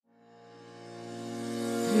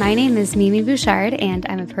My name is Mimi Bouchard, and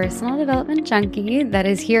I'm a personal development junkie that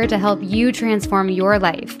is here to help you transform your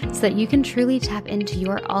life so that you can truly tap into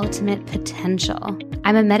your ultimate potential.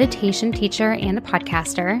 I'm a meditation teacher and a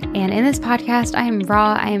podcaster, and in this podcast, I am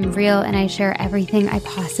raw, I am real, and I share everything I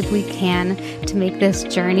possibly can to make this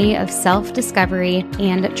journey of self-discovery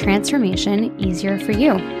and transformation easier for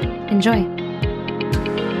you. Enjoy.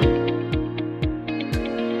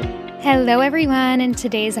 Hello everyone. In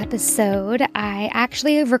today's episode, I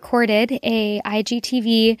actually recorded a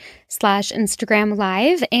IGTV/Instagram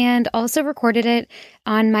live and also recorded it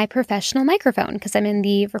on my professional microphone because I'm in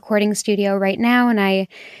the recording studio right now, and I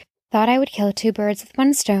thought I would kill two birds with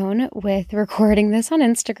one stone with recording this on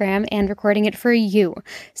Instagram and recording it for you.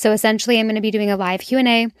 So essentially, I'm going to be doing a live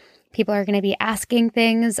Q&A. People are going to be asking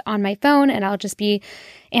things on my phone, and I'll just be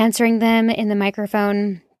answering them in the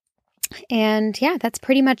microphone. And yeah, that's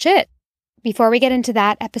pretty much it. Before we get into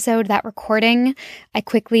that episode, that recording, I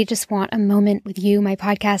quickly just want a moment with you, my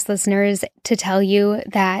podcast listeners, to tell you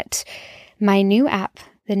that my new app,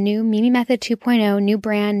 the new Mimi Method 2.0, new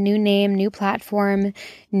brand, new name, new platform,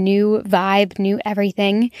 new vibe, new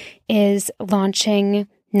everything, is launching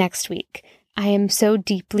next week. I am so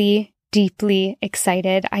deeply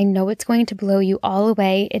excited. I know it's going to blow you all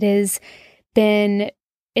away. It has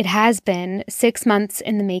been 6 months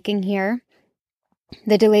in the making here.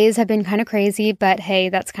 The delays have been kind of crazy, but hey,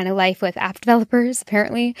 that's kind of life with app developers,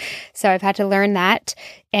 apparently. So I've had to learn that.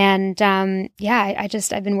 And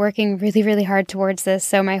I've been working really hard towards this.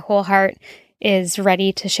 So my whole heart is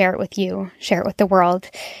ready to share it with you, share it with the world.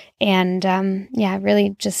 And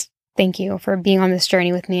really just thank you for being on this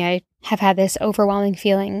journey with me. I have had this overwhelming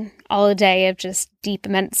feeling all day of just deep,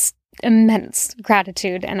 immense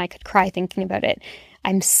gratitude, and I could cry thinking about it.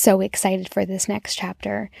 I'm so excited for this next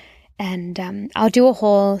chapter. And I'll do a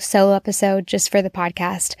whole solo episode just for the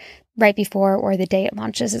podcast right before or the day it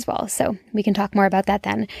launches as well. So we can talk more about that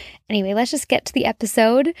then. Anyway, let's just get to the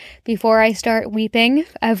episode before I start weeping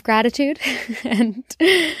of gratitude. And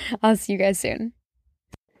I'll see you guys soon.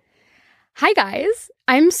 Hi guys.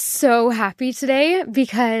 I'm so happy today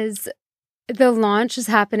because the launch is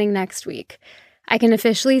happening next week. I can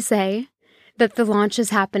officially say that the launch is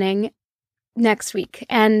happening next week.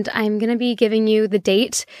 And I'm going to be giving you the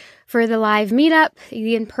date for the live meetup,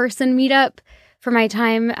 the in-person meetup for my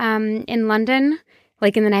time in London,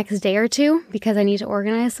 like in the next day or two, because I need to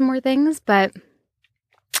organize some more things. But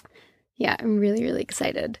yeah, I'm really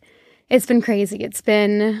excited. It's been crazy. It's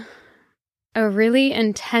been a really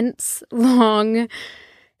intense, long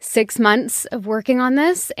 6 months of working on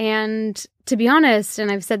this. And to be honest, and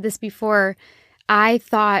I've said this before, I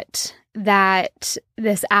thought that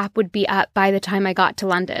this app would be up by the time I got to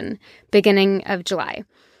London, beginning of July.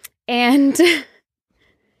 And,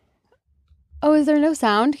 oh, is there no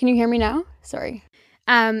sound? Can you hear me now? Sorry.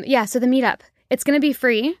 So the meetup, it's going to be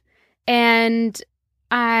free, and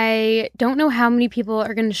I don't know how many people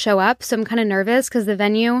are going to show up, so I'm kind of nervous because the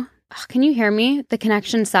venue, can you hear me? The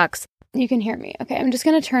connection sucks. You can hear me. Okay, I'm just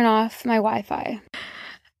going to turn off my Wi-Fi.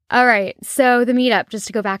 All right, so the meetup, just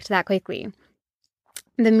to go back to that quickly.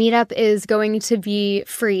 The meetup is going to be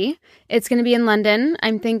free. It's going to be in London.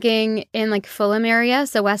 I'm thinking in like Fulham area,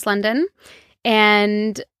 so West London.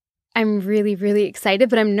 And I'm really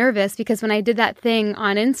excited, but I'm nervous because when I did that thing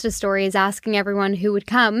on Insta Stories asking everyone who would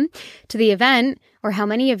come to the event or how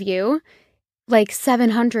many of you, like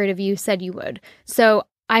 700 of you said you would. So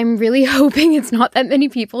I'm really hoping it's not that many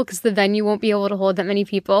people because the venue won't be able to hold that many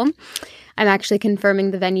people. I'm actually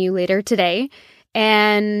confirming the venue later today.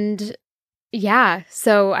 And yeah,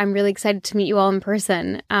 so I'm really excited to meet you all in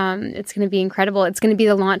person. It's going to be incredible. It's going to be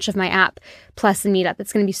the launch of my app plus the meetup.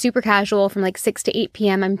 It's going to be super casual from like 6 to 8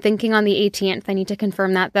 p.m. I'm thinking on the 18th. I need to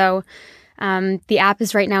confirm that though. The app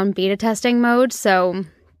is right now in beta testing mode. So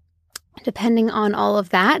depending on all of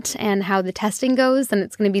that and how the testing goes, then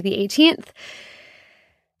it's going to be the 18th.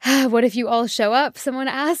 What if you all show up? Someone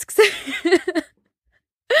asks.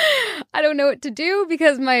 I don't know what to do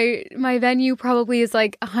because my venue probably is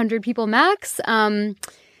like 100 people max.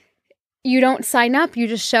 You don't sign up, you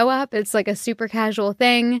just show up. It's like a super casual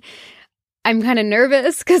thing. I'm kind of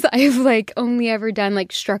nervous because I've like only ever done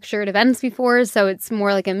like structured events before, so it's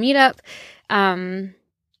more like a meetup.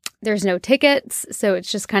 There's no tickets, so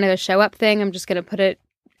it's just kind of a show up thing. I'm just going to put it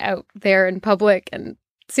out there in public and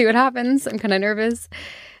see what happens. I'm kind of nervous.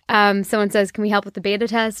 Someone says, can we help with the beta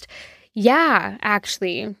test? Yeah,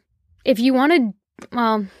 actually, if you wanted,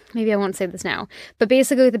 well, maybe I won't say this now, but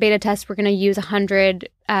basically with the beta test, we're going to use 100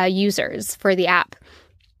 users for the app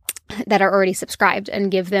that are already subscribed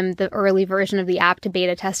and give them the early version of the app to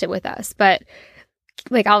beta test it with us. But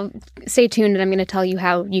like, I'll stay tuned and I'm going to tell you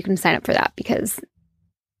how you can sign up for that because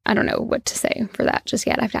I don't know what to say for that just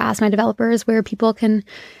yet. I have to ask my developers where people can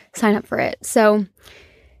sign up for it. So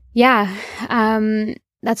yeah,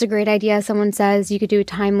 that's a great idea. Someone says you could do a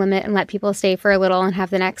time limit and let people stay for a little and have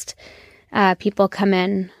the next people come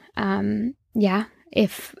in. Yeah,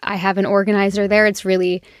 if I have an organizer there, it's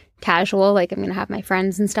really casual. Like I'm going to have my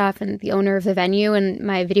friends and stuff and the owner of the venue and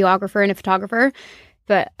my videographer and a photographer,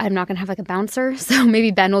 but I'm not going to have like a bouncer. So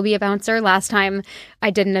maybe Ben will be a bouncer. Last time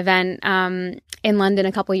I did an event in London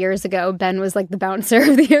a couple years ago, Ben was like the bouncer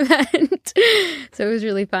of the event. So it was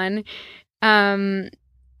really fun.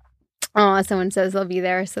 Oh, someone says they'll be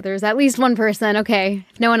there. So there's at least one person. Okay.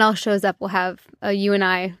 If no one else shows up, we'll have a you and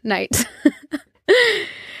I night.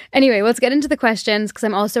 Anyway, let's get into the questions because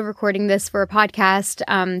I'm also recording this for a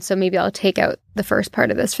podcast. So maybe I'll take out the first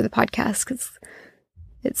part of this for the podcast because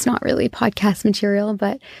it's not really podcast material.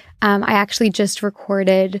 But I actually just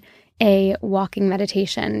recorded a walking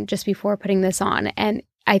meditation just before putting this on. And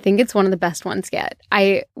I think it's one of the best ones yet.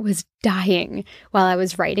 I was dying while I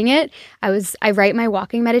was writing it. I write my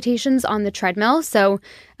walking meditations on the treadmill. So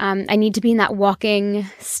I need to be in that walking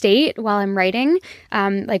state while I'm writing,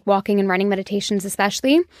 like walking and running meditations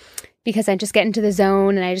especially, because I just get into the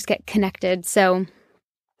zone and I just get connected. So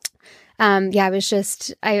yeah,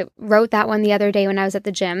 I wrote that one the other day when I was at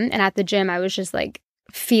the gym. And at the gym, I was just like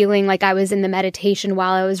feeling like I was in the meditation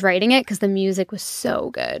while I was writing it because the music was so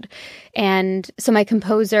good. And so my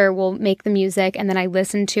composer will make the music and then I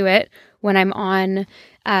listen to it when I'm on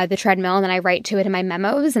the treadmill and then I write to it in my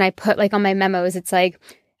memos. And I put like on my memos, it's like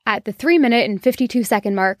at the 3-minute and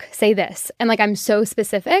 52-second mark, say this. And like I'm so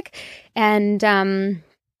specific. And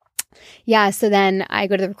yeah, so then I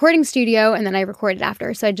go to the recording studio and then I record it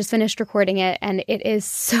after. So I just finished recording it and it is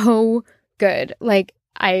so good. Like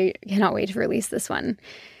I cannot wait to release this one.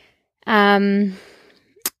 Okay,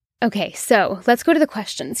 so let's go to the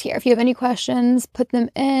questions here. If you have any questions, put them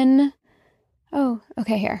in. Oh,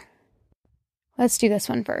 okay, here. Let's do this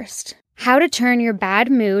one first. How to turn your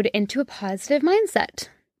bad mood into a positive mindset.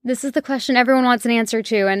 This is the question everyone wants an answer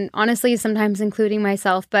to, and honestly, sometimes including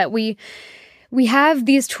myself, but we have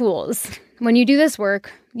these tools. When you do this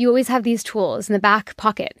work, you always have these tools in the back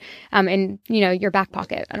pocket, in, your back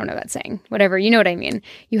pocket. I don't know that saying, whatever, you know what I mean.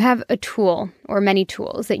 You have a tool or many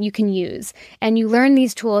tools that you can use, and you learn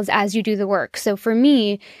these tools as you do the work. So for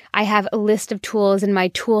me, I have a list of tools in my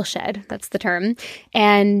tool shed. That's the term.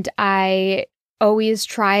 And I always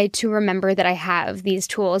try to remember that I have these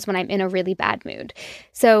tools when I'm in a really bad mood.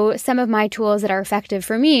 So some of my tools that are effective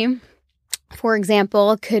for me, for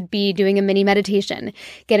example, could be doing a mini meditation,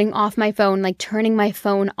 getting off my phone, like turning my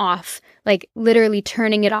phone off, like literally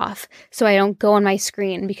turning it off so I don't go on my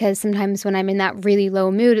screen, because sometimes when I'm in that really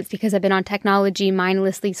low mood, it's because I've been on technology,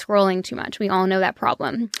 mindlessly scrolling too much. We all know that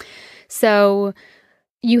problem. So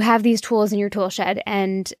you have these tools in your tool shed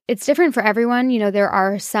and it's different for everyone. There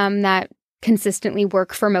are some that consistently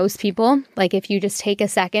work for most people. Like if you just take a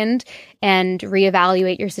second and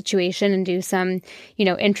reevaluate your situation and do some,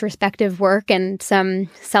 introspective work and some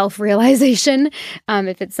self-realization,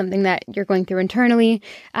 if it's something that you're going through internally,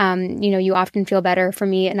 you often feel better. For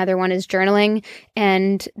me, another one is journaling.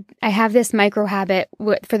 And I have this micro habit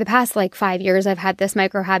for the past 5 years, I've had this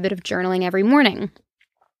micro habit of journaling every morning.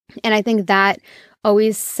 And I think that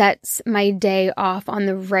always sets my day off on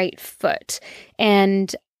the right foot.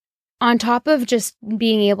 And on top of just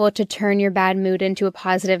being able to turn your bad mood into a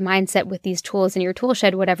positive mindset with these tools in your tool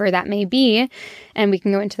shed, whatever that may be, and we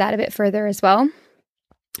can go into that a bit further as well,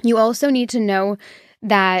 you also need to know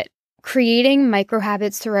that creating micro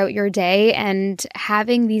habits throughout your day and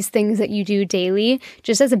having these things that you do daily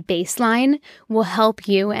just as a baseline will help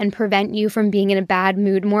you and prevent you from being in a bad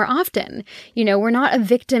mood more often. We're not a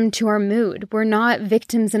victim to our mood. We're not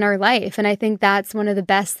victims in our life. And I think that's one of the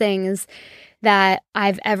best things that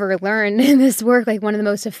I've ever learned in this work. Like one of the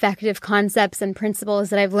most effective concepts and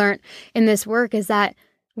principles that I've learned in this work is that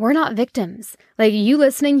we're not victims. Like you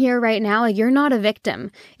listening here right now, you're not a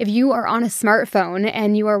victim. If you are on a smartphone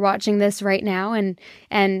and you are watching this right now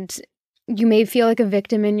and you may feel like a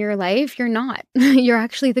victim in your life, you're not. You're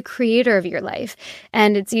actually the creator of your life.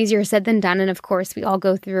 And it's easier said than done. And of course, we all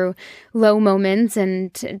go through low moments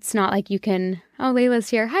and it's not like you can, oh, Layla's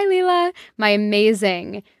here. Hi, Layla. My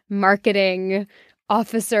amazing marketing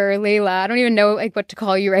officer, Layla. I don't even know what to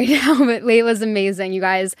call you right now, but Layla's amazing, you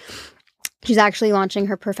guys. She's actually launching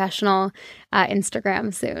her professional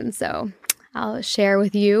Instagram soon. So I'll share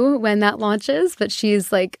with you when that launches, but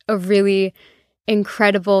she's a really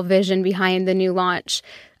incredible vision behind the new launch.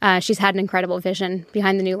 She's had an incredible vision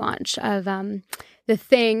behind the new launch of The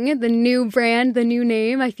Thing, the new brand, the new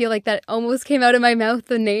name. I feel like that almost came out of my mouth,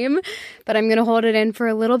 the name, but I'm going to hold it in for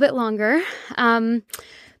a little bit longer.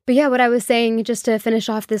 But yeah, what I was saying, just to finish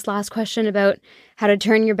off this last question about how to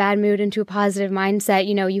turn your bad mood into a positive mindset,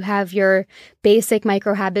 you have your basic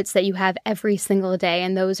micro habits that you have every single day,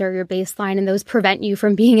 and those are your baseline, and those prevent you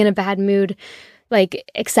from being in a bad mood like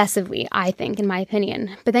excessively, I think, in my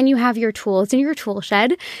opinion. But then you have your tools in your tool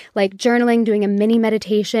shed, like journaling, doing a mini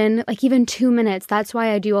meditation, like even 2 minutes. That's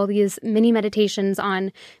why I do all these mini meditations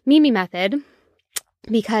on Mimi Method,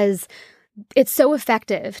 because it's so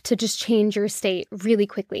effective to just change your state really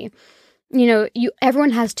quickly.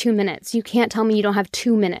 Everyone has 2 minutes. You can't tell me you don't have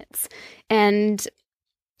 2 minutes. And,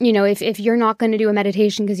 if you're not going to do a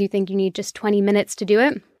meditation because you think you need just 20 minutes to do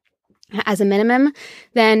it, as a minimum,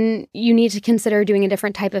 then you need to consider doing a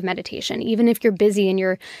different type of meditation. Even if you're busy and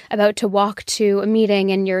you're about to walk to a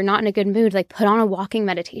meeting and you're not in a good mood, like put on a walking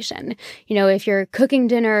meditation. If you're cooking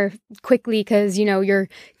dinner quickly because, your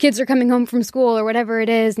kids are coming home from school or whatever it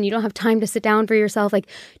is, and you don't have time to sit down for yourself, like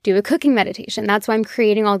do a cooking meditation. That's why I'm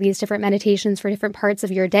creating all these different meditations for different parts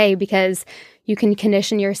of your day, because you can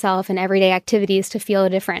condition yourself in everyday activities to feel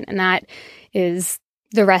different. And that is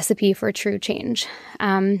the recipe for true change.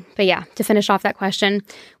 But yeah, to finish off that question,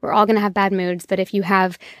 we're all going to have bad moods, but if you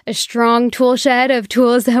have a strong tool shed of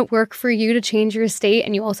tools that work for you to change your state,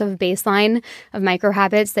 and you also have a baseline of micro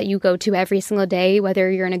habits that you go to every single day,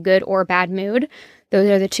 whether you're in a good or bad mood, those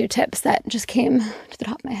are the 2 tips that just came to the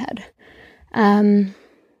top of my head.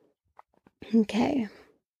 Okay.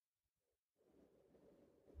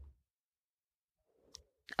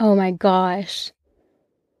 Oh my gosh.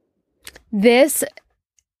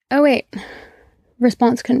 Oh, wait.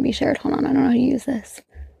 Response couldn't be shared. Hold on. I don't know how to use this.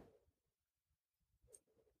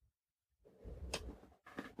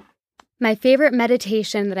 My favorite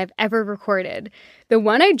meditation that I've ever recorded. The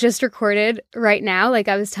one I just recorded right now, like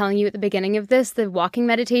I was telling you at the beginning of this, the walking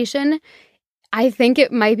meditation, I think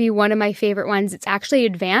it might be one of my favorite ones. It's actually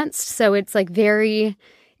advanced, so it's like very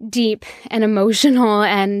deep and emotional.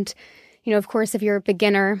 And, of course, if you're a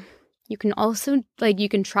beginner, you can also, you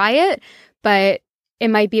can try it, but it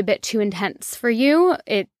might be a bit too intense for you.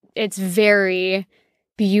 It's very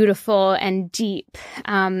beautiful and deep.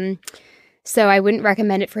 So I wouldn't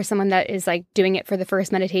recommend it for someone that is doing it for the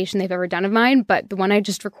first meditation they've ever done of mine. But the one I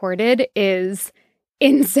just recorded is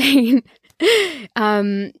insane.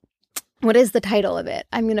 What is the title of it?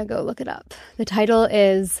 I'm going to go look it up. The title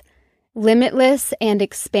is Limitless and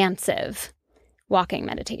Expansive Walking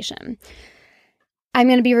Meditation. I'm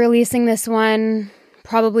going to be releasing this one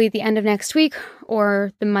probably at the end of next week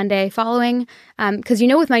or the Monday following. Because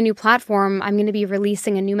with my new platform, I'm going to be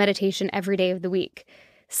releasing a new meditation every day of the week.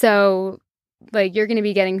 So you're going to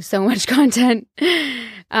be getting so much content.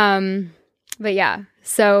 But yeah,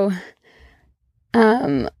 so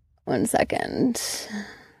 1 second.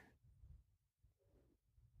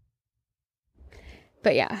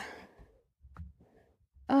 But yeah.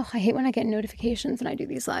 Oh, I hate when I get notifications when I do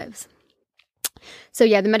these lives. So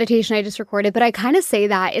yeah, the meditation I just recorded, but I kind of say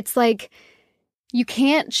that it's like you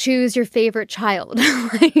can't choose your favorite child.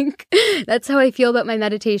 That's how I feel about my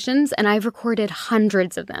meditations, and I've recorded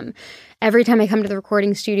hundreds of them. Every time I come to the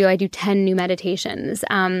recording studio, I do 10 new meditations,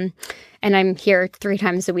 and I'm here 3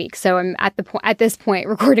 times a week. So I'm at this point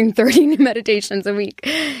recording 30 new meditations a week,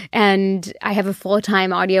 and I have a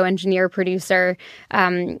full-time audio engineer, producer,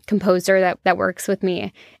 composer that works with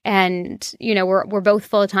me, and we're both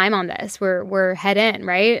full-time on this. We're head in,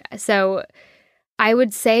 right? So I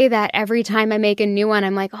would say that every time I make a new one,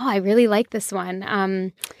 I'm like, oh, I really like this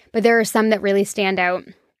one. But there are some that really stand out.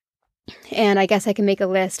 And I guess I can make a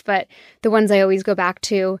list, but the ones I always go back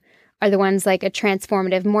to are the ones like a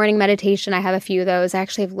transformative morning meditation. I have a few of those. I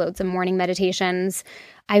actually have loads of morning meditations.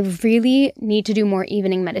 I really need to do more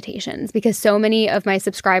evening meditations because so many of my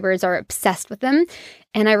subscribers are obsessed with them.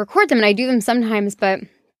 And I record them and I do them sometimes, but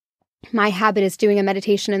my habit is doing a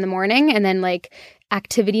meditation in the morning and then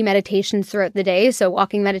activity meditations throughout the day. So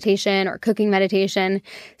walking meditation or cooking meditation.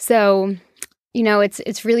 So,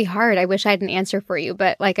 it's really hard. I wish I had an answer for you,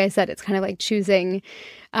 but like I said, it's kind of like choosing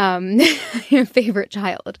your favorite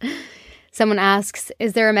child. Someone asks,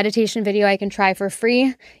 is there a meditation video I can try for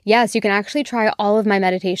free? Yes, you can actually try all of my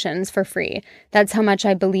meditations for free. That's how much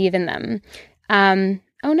I believe in them. Oh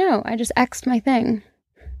no, I just X'd my thing.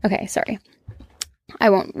 Okay, sorry.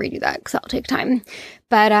 I won't redo that because that'll take time.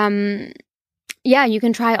 But yeah, you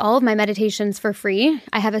can try all of my meditations for free.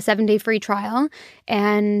 I have a 7-day free trial.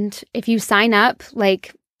 And if you sign up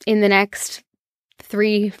in the next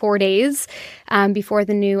 3-4 days before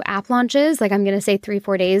the new app launches, I'm going to say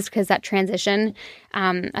 3-4 days because that transition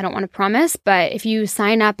I don't want to promise, but if you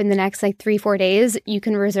sign up in the next like 3-4 days, you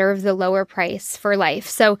can reserve the lower price for life.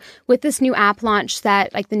 So with this new app launch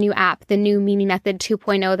that like the new Mimi Method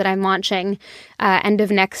 2.0 that I'm launching end of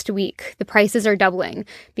next week, the prices are doubling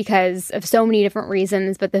because of so many different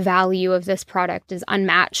reasons, but the value of this product is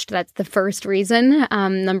unmatched. That's the first reason.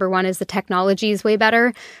 Number one is the technology is way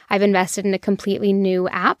better. I've invested in a completely new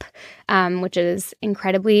app, which is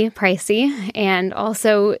incredibly pricey, and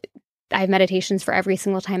also I have meditations for every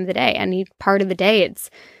single time of the day. Any part of the day, it's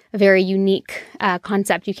a very unique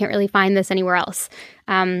concept. You can't really find this anywhere else.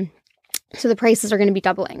 So the prices are going to be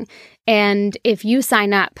doubling. And if you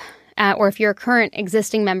sign up, or if you're a current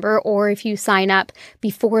existing member, or if you sign up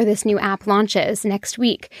before this new app launches next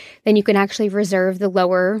week, then you can actually reserve the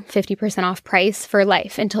lower 50% off price for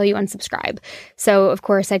life until you unsubscribe. So of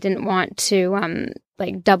course, I didn't want to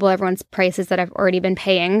like double everyone's prices that I've already been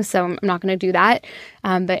paying. So I'm not going to do that.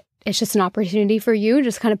 But it's just an opportunity for you,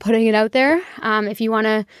 just kind of putting it out there. If you want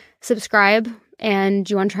to subscribe and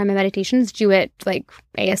you want to try my meditations, do it like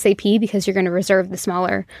ASAP because you're going to reserve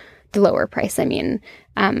the lower price,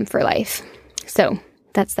 for life. So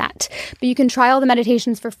that's that. But you can try all the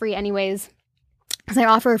meditations for free anyways, because I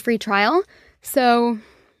offer a free trial. So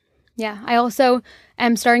yeah, I also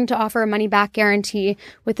am starting to offer a money back guarantee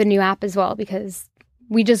with the new app as well, because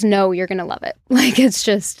we just know you're going to love it. Like it's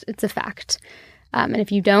a fact. And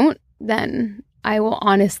if you don't, then I will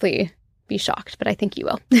honestly be shocked, but I think you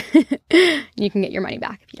will. You can get your money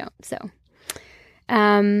back if you don't. So,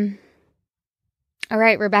 all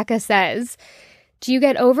right. Rebecca says, do you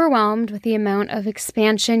get overwhelmed with the amount of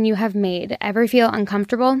expansion you have made? Ever feel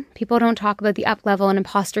uncomfortable? People don't talk about the up level and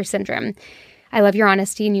imposter syndrome. I love your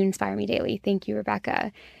honesty and you inspire me daily. Thank you,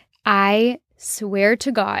 Rebecca. I swear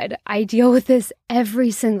to God, I deal with this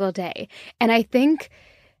every single day. And I think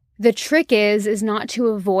the trick is not to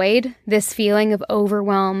avoid this feeling of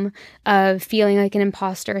overwhelm, of feeling like an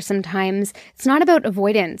imposter sometimes. It's not about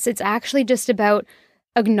avoidance. It's actually just about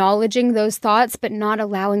acknowledging those thoughts, but not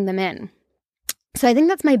allowing them in. So I think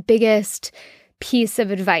that's my biggest piece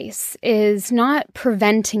of advice, is not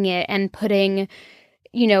preventing it and putting,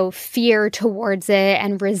 fear towards it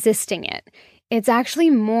and resisting it. It's actually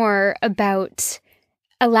more about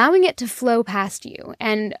allowing it to flow past you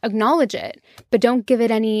and acknowledge it, but don't give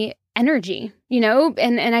it any energy,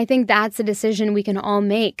 and I think that's a decision we can all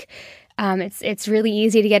make. It's really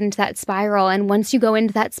easy to get into that spiral. And once you go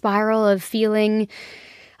into that spiral of feeling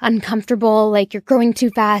uncomfortable, like you're growing too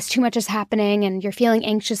fast, too much is happening, and you're feeling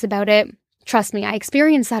anxious about it, trust me, I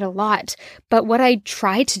experience that a lot. But what I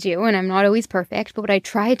try to do, and I'm not always perfect, but what I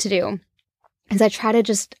try to do is I try to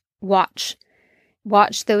just watch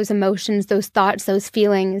those emotions, those thoughts, those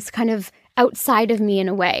feelings kind of outside of me in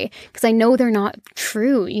a way, because I know they're not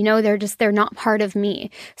true. They're not part of me.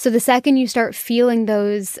 So the second you start feeling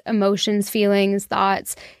those emotions, feelings,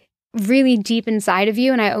 thoughts really deep inside of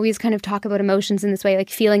you, and I always kind of talk about emotions in this way, like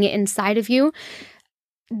feeling it inside of you,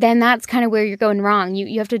 then that's kind of where you're going wrong.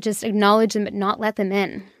 You have to just acknowledge them, but not let them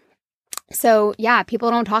in. So yeah, people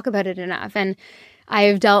don't talk about it enough. And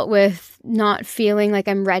I've dealt with not feeling like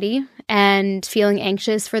I'm ready and feeling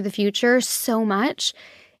anxious for the future so much.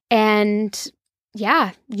 And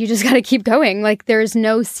yeah, you just got to keep going. Like there's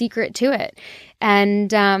no secret to it.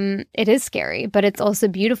 And it is scary, but it's also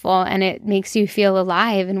beautiful, and it makes you feel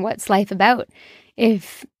alive. And what's life about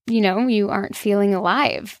if, you aren't feeling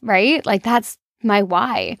alive, right? Like that's my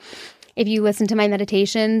why. If you listen to my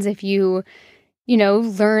meditations, if you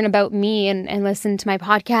learn about me and listen to my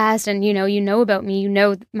podcast and, you know about me,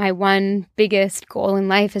 my one biggest goal in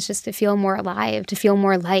life is just to feel more alive, to feel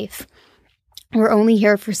more life. We're only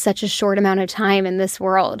here for such a short amount of time in this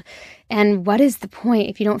world. And what is the point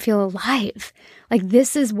if you don't feel alive? Like,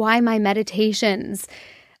 this is why my meditations,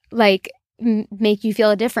 make you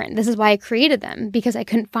feel different. This is why I created them, because I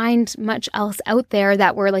couldn't find much else out there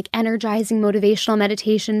that were energizing, motivational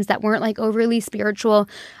meditations that weren't overly spiritual.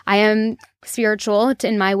 I am spiritual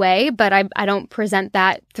in my way, but I don't present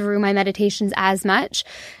that through my meditations as much,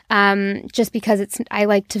 just because it's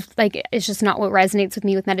just not what resonates with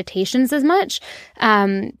me with meditations as much.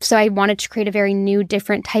 So I wanted to create a very new,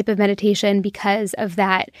 different type of meditation because of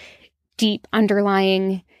that deep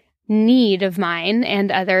underlying need of mine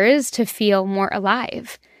and others to feel more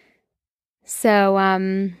alive. So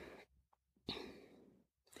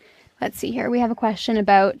let's see here. We have a question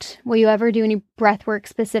about, will you ever do any breathwork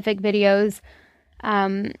specific videos?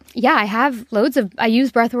 Yeah, I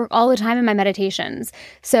use breathwork all the time in my meditations.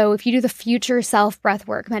 So if you do the Future Self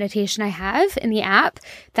breathwork meditation I have in the app,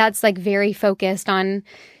 that's very focused on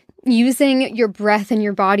using your breath and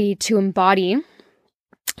your body to embody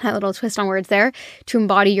that little twist on words there, to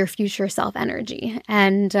embody your future self energy.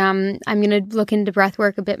 And I'm going to look into breath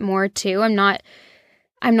work a bit more too. I'm not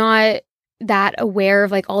that aware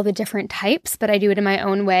of like all the different types, but I do it in my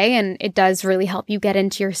own way. And it does really help you get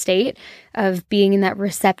into your state of being in that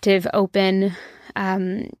receptive, open,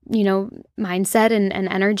 mindset and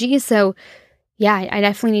energy. So yeah, I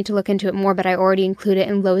definitely need to look into it more, but I already include it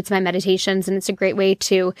in loads of my meditations, and it's a great way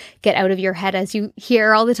to get out of your head. As you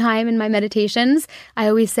hear all the time in my meditations, I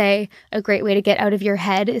always say a great way to get out of your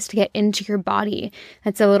head is to get into your body.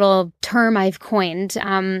 That's a little term I've coined,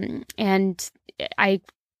 and I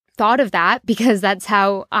thought of that because that's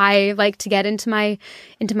how I like to get into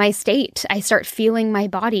my state. I start feeling my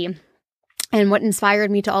body. And what inspired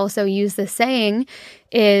me to also use this saying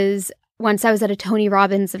is once I was at a Tony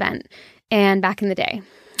Robbins event, and back in the day.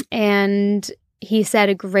 And he said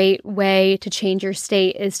a great way to change your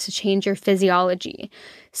state is to change your physiology.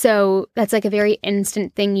 So that's like a very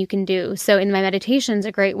instant thing you can do. So in my meditations,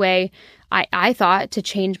 a great way I thought to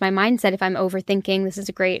change my mindset if I'm overthinking, this is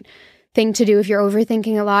a great thing to do if you're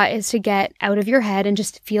overthinking a lot, is to get out of your head and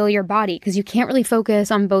just feel your body, because you can't really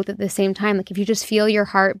focus on both at the same time. Like if you just feel your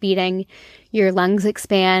heart beating, your lungs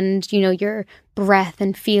expand, your breath,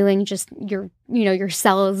 and feeling just your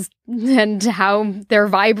cells and how they're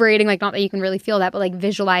vibrating, like not that you can really feel that, but like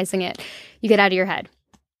visualizing it, you get out of your head.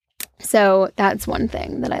 So that's one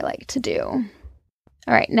thing that I like to do.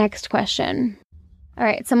 All right, next question. All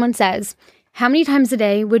right, someone says, how many times a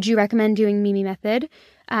day would you recommend doing Mimi Method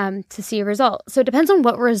to see a result? So it depends on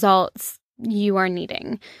what results you are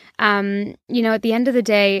needing. At the end of the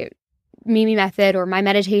day, Mimi Method or my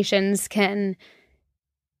meditations can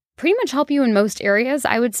pretty much help you in most areas,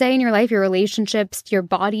 I would say, in your life, your relationships, your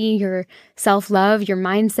body, your self-love, your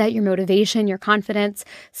mindset, your motivation, your confidence.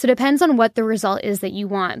 So it depends on what the result is that you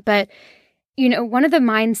want. But, one of the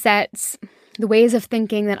mindsets, the ways of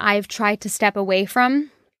thinking that I've tried to step away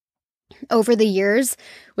from over the years,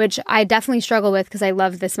 which I definitely struggle with because I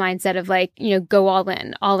love this mindset of like, go all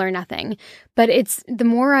in, all or nothing. But it's the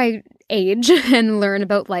more I age and learn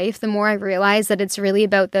about life, the more I realize that it's really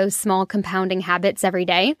about those small compounding habits every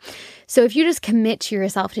day. So if you just commit to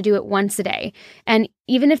yourself to do it once a day, and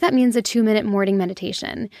even if that means a 2-minute morning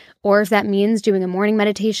meditation, or if that means doing a morning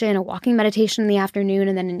meditation, a walking meditation in the afternoon,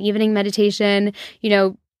 and then an evening meditation,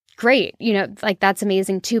 great, that's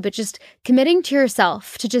amazing too. But just committing to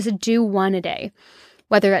yourself to just do one a day,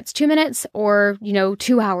 whether that's 2 minutes or,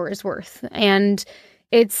 2 hours worth. And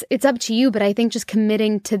it's up to you. But I think just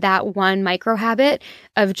committing to that one micro habit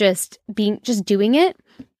of just doing it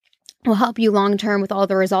will help you long-term with all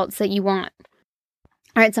the results that you want.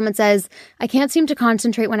 All right. Someone says, I can't seem to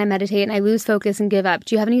concentrate when I meditate and I lose focus and give up.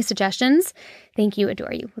 Do you have any suggestions? Thank you.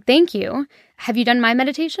 Adore you. Well, thank you. Have you done my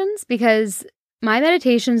meditations? Because my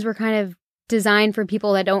meditations were kind of designed for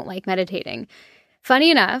people that don't like meditating.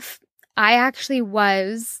 Funny enough, I actually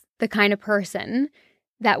was the kind of person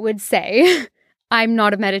that would say, I'm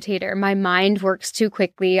not a meditator. My mind works too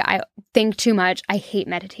quickly. I think too much. I hate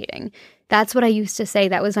meditating. That's what I used to say.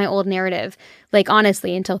 That was my old narrative. Like,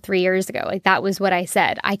 honestly, until 3 years ago, like that was what I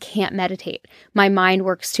said. I can't meditate. My mind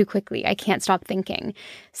works too quickly. I can't stop thinking.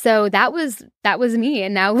 So that was me.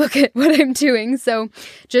 And now look at what I'm doing. So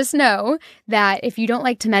just know that if you don't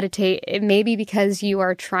like to meditate, it may be because you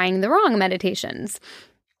are trying the wrong meditations.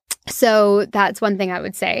 So that's one thing I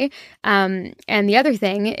would say. And the other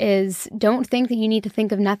thing is, don't think that you need to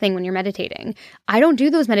think of nothing when you're meditating. I don't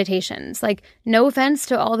do those meditations. Like, no offense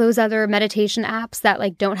to all those other meditation apps that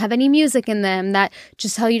like don't have any music in them, that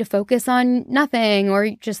just tell you to focus on nothing,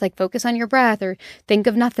 or just like focus on your breath or think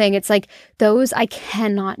of nothing. It's like those I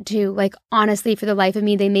cannot do. Like, honestly, for the life of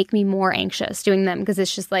me, they make me more anxious doing them because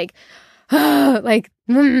it's just like,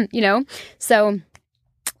 So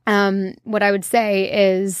what I would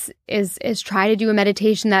say is try to do a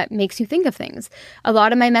meditation that makes you think of things. A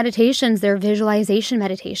lot of my meditations, they're visualization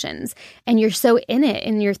meditations, and you're so in it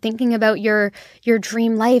and you're thinking about your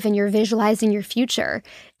dream life and you're visualizing your future,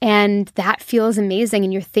 and that feels amazing,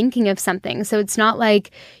 and you're thinking of something. So it's not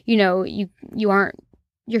like, you're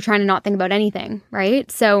trying to not think about anything,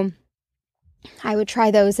 right? So I would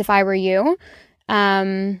try those if I were you.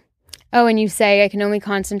 And you say I can only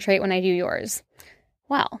concentrate when I do yours.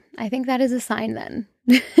 Well, I think that is a sign then.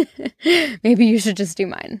 Maybe you should just do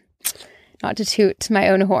mine. Not to toot my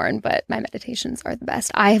own horn, but my meditations are the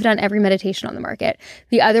best. I have done every meditation on the market.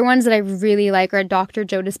 The other ones that I really like are Dr.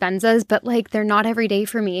 Joe Dispenza's, but like they're not every day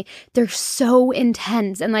for me. They're so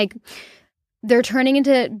intense and like they're turning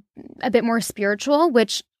into a bit more spiritual,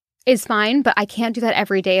 which is fine, but I can't do that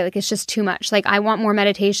every day. Like, it's just too much. Like, I want more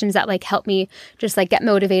meditations that like help me just like get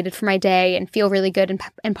motivated for my day and feel really good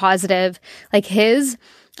and positive. Like his,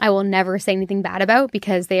 I will never say anything bad about,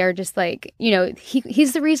 because they are just like, you know,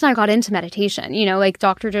 he's the reason I got into meditation, you know, like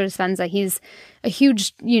Dr. Joe Dispenza, he's a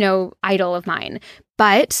huge, you know, idol of mine.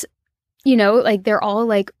 But, you know, like they're all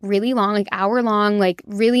like really long, like hour long, like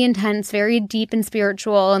really intense, very deep and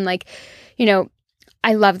spiritual. And like, you know,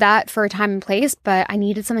 I love that for a time and place, but I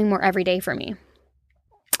needed something more every day for me.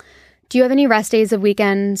 Do you have any rest days of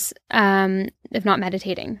weekends, if not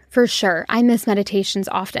meditating? For sure. I miss meditations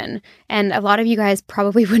often. And a lot of you guys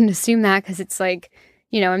probably wouldn't assume that, because it's like,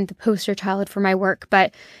 you know, I'm the poster child for my work.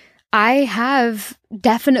 But I have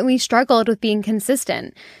definitely struggled with being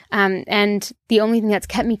consistent. And the only thing that's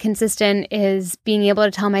kept me consistent is being able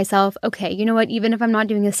to tell myself, okay, you know what, even if I'm not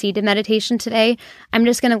doing a seated meditation today, I'm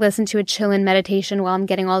just going to listen to a chill-in meditation while I'm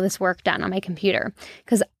getting all this work done on my computer.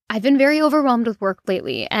 Because I've been very overwhelmed with work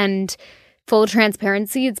lately, and full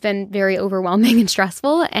transparency, it's been very overwhelming and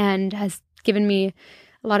stressful, and has given me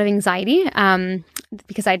a lot of anxiety,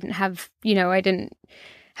 because I didn't have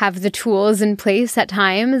the tools in place at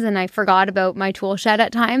times, and I forgot about my tool shed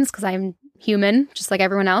at times because I'm human, just like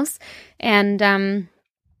everyone else. And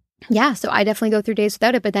yeah, so I definitely go through days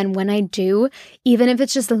without it. But then when I do, even if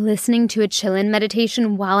it's just listening to a chill-in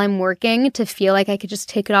meditation while I'm working to feel like I could just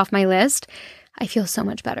take it off my list, I feel so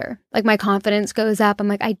much better. Like my confidence goes up. I'm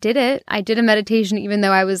like, I did it. I did a meditation, even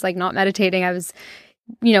though I was like not meditating. I was,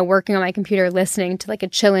 you know, working on my computer, listening to like a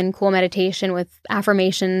chill-in, cool meditation with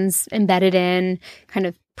affirmations embedded in, kind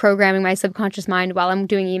of programming my subconscious mind while I'm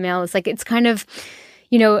doing emails. Like, it's kind of,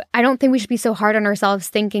 you know, I don't think we should be so hard on ourselves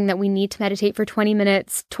thinking that we need to meditate for 20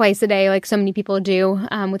 minutes twice a day, like so many people do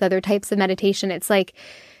with other types of meditation. It's like,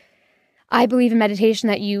 I believe in meditation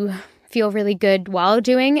that you feel really good while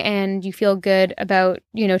doing, and you feel good about,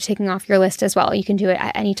 you know, taking off your list as well. You can do it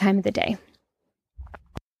at any time of the day.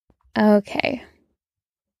 Okay.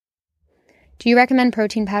 Do you recommend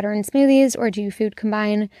protein powder in smoothies, or do you food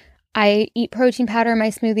combine? I eat protein powder in my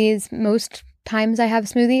smoothies. Most times I have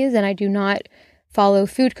smoothies, and I do not follow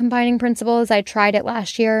food combining principles. I tried it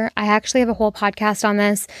last year. I actually have a whole podcast on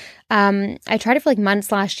this. I tried it for like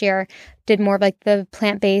months last year, did more of like the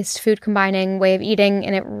plant-based food combining way of eating,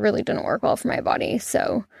 and it really didn't work well for my body.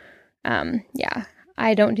 So yeah,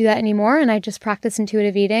 I don't do that anymore, and I just practice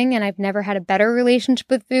intuitive eating, and I've never had a better relationship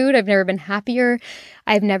with food. I've never been happier.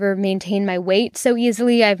 I've never maintained my weight so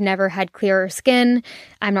easily. I've never had clearer skin.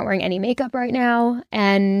 I'm not wearing any makeup right now.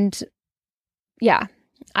 And yeah,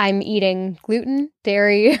 I'm eating gluten,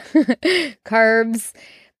 dairy, carbs,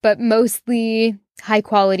 but mostly high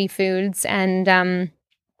quality foods. And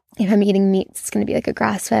if I'm eating meats, it's going to be like a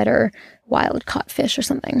grass-fed or wild caught fish or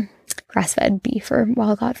something. Grass-fed beef or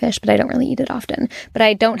wild caught fish, but I don't really eat it often. But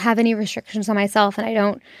I don't have any restrictions on myself, and I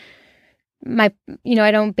don't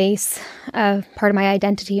base part of my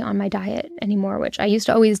identity on my diet anymore, which I used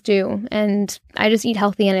to always do. And I just eat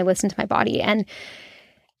healthy, and I listen to my body. And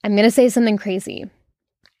I'm going to say something crazy,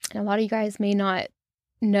 and a lot of you guys may not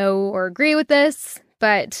know or agree with this,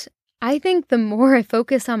 but I think the more I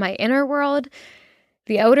focus on my inner world,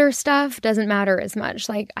 the outer stuff doesn't matter as much.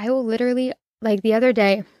 Like, I will literally, like the other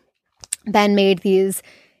day, Ben made these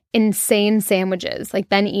insane sandwiches. Like,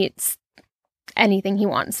 Ben eats anything he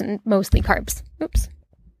wants, and mostly carbs. Oops.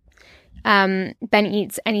 Ben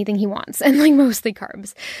eats anything he wants, and like mostly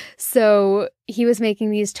carbs. So he was making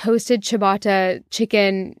these toasted ciabatta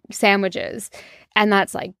chicken sandwiches, and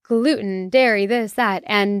that's like gluten, dairy, this, that.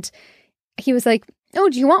 And he was like, oh,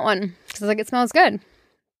 do you want one? Because I was like, it smells good.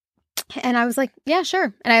 And I was like, yeah,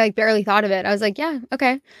 sure. And I like barely thought of it. I was like, yeah,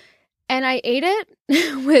 okay. And I ate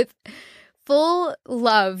it with full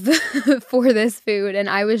love for this food. And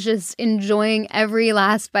I was just enjoying every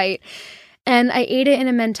last bite. And I ate it in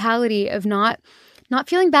a mentality of not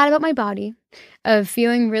feeling bad about my body, of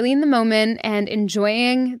feeling really in the moment and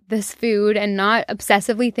enjoying this food, and not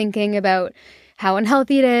obsessively thinking about how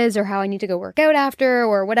unhealthy it is or how I need to go work out after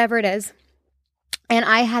or whatever it is. And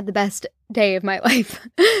I had the best day of my life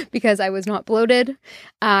because I was not bloated.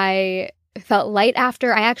 I felt light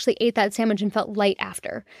after. I actually ate that sandwich and felt light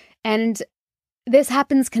after. And this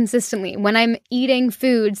happens consistently when I'm eating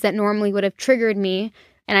foods that normally would have triggered me,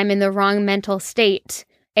 and I'm in the wrong mental state,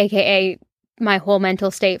 aka my whole mental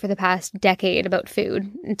state for the past decade about food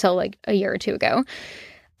until like a year or two ago.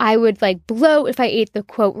 I would like bloat if I ate the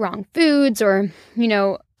quote wrong foods, or, you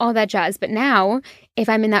know, all that jazz. But now if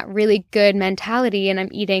I'm in that really good mentality and I'm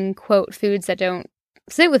eating quote foods that don't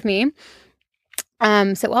sit with me,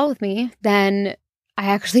 sit well with me, then I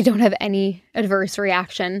actually don't have any adverse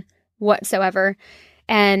reaction whatsoever.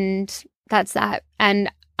 And that's that.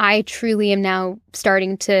 And I truly am now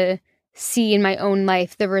starting to see in my own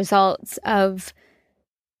life the results of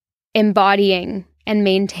embodying and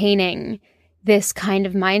maintaining this kind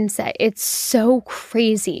of mindset. It's so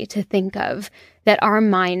crazy to think of that our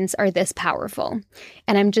minds are this powerful.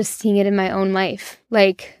 And I'm just seeing it in my own life.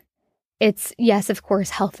 Like, it's, yes, of course,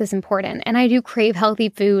 health is important. And I do crave healthy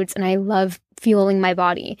foods and I love fueling my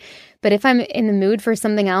body. But if I'm in the mood for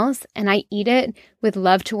something else and I eat it with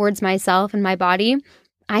love towards myself and my body,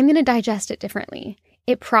 I'm going to digest it differently.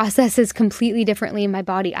 It processes completely differently in my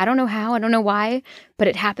body. I don't know how, I don't know why, but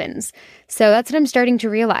it happens. So that's what I'm starting to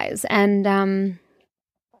realize. And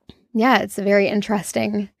yeah, it's a very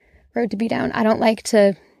interesting road to be down. I don't like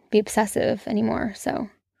to be obsessive anymore. So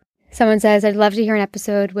someone says, I'd love to hear an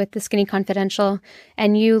episode with the Skinny Confidential.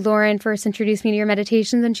 And you, Lauren, first introduced me to your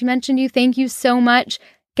meditations and she mentioned you. Thank you so much.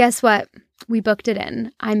 Guess what? We booked it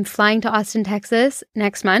in. I'm flying to Austin, Texas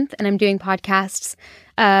next month, and I'm doing podcasts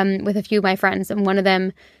with a few of my friends, and one of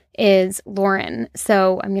them is Lauren.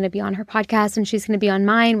 So I'm going to be on her podcast, and she's going to be on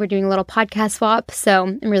mine. We're doing a little podcast swap, so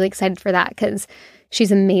I'm really excited for that because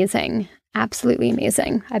she's amazing, absolutely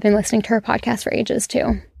amazing. I've been listening to her podcast for ages,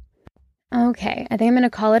 too. Okay, I think I'm going to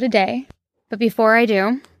call it a day, but before I do,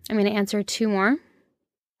 I'm going to answer 2 more.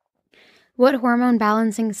 What hormone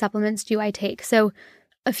balancing supplements do I take? So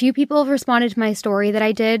a few people have responded to my story that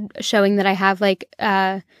I did showing that I have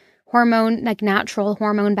natural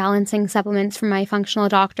hormone balancing supplements from my functional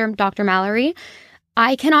doctor, Dr. Mallory.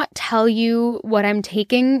 I cannot tell you what I'm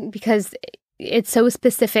taking because it's so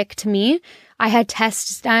specific to me. I had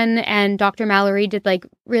tests done and Dr. Mallory did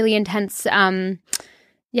really intense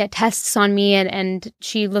tests on me and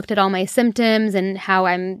she looked at all my symptoms and how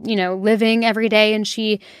I'm, living every day. And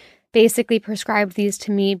she basically prescribed these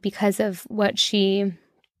to me because of what she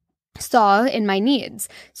saw in my needs.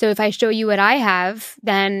 So if I show you what I have,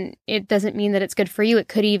 then it doesn't mean that it's good for you. It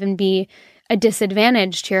could even be a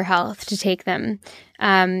disadvantage to your health to take them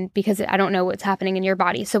because I don't know what's happening in your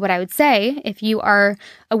body. So what I would say, if you are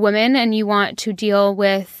a woman and you want to deal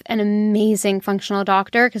with an amazing functional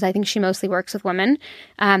doctor, because I think she mostly works with women,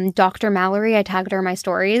 Dr. Mallory, I tagged her in my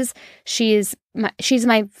stories. She's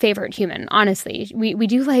my favorite human, honestly. We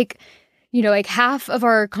do half of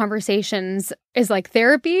our conversations is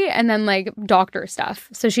therapy and then doctor stuff.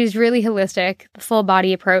 So she's really holistic, the full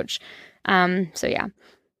body approach. So yeah.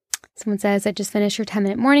 Someone says, I just finished your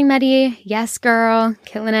 10-minute morning medi. Yes, girl.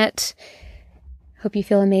 Killing it. Hope you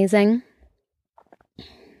feel amazing.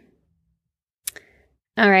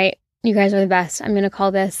 All right. You guys are the best. I'm going to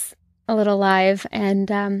call this a little live. And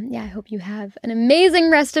I hope you have an amazing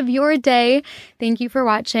rest of your day. Thank you for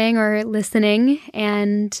watching or listening.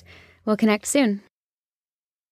 And we'll connect soon.